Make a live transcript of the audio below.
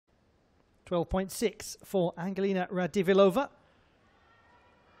12.6 for Angelina Radivilova.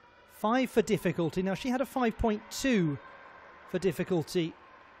 5 for difficulty. Now, she had a 5.2 for difficulty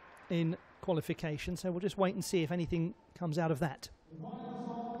in qualification, so we'll just wait and see if anything comes out of that.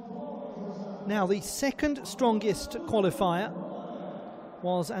 Now, the second strongest qualifier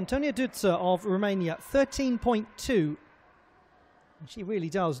was Antonia Duta of Romania, 13.2. And she really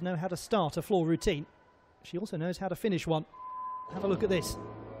does know how to start a floor routine. She also knows how to finish one. Have a look at this.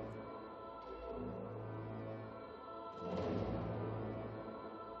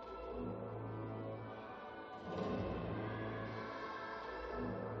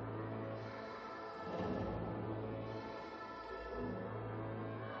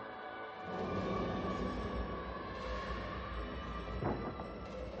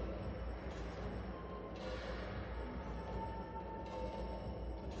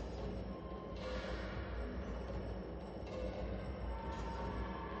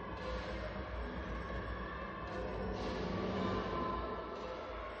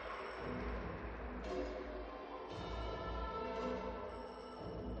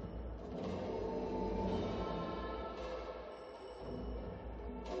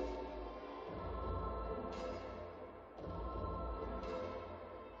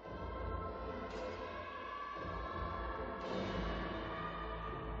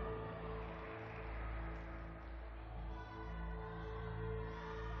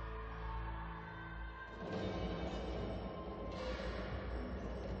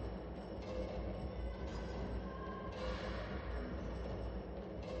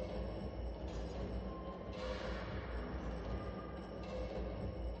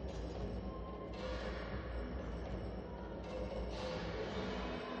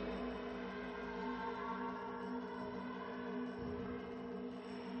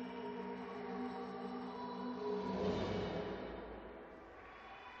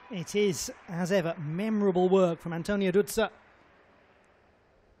 It is, as ever, memorable work from Antonia Duta,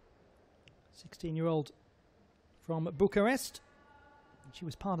 16-year-old from Bucharest. She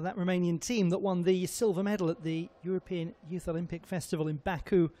was part of that Romanian team that won the silver medal at the European Youth Olympic Festival in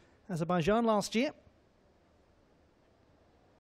Baku, Azerbaijan last year.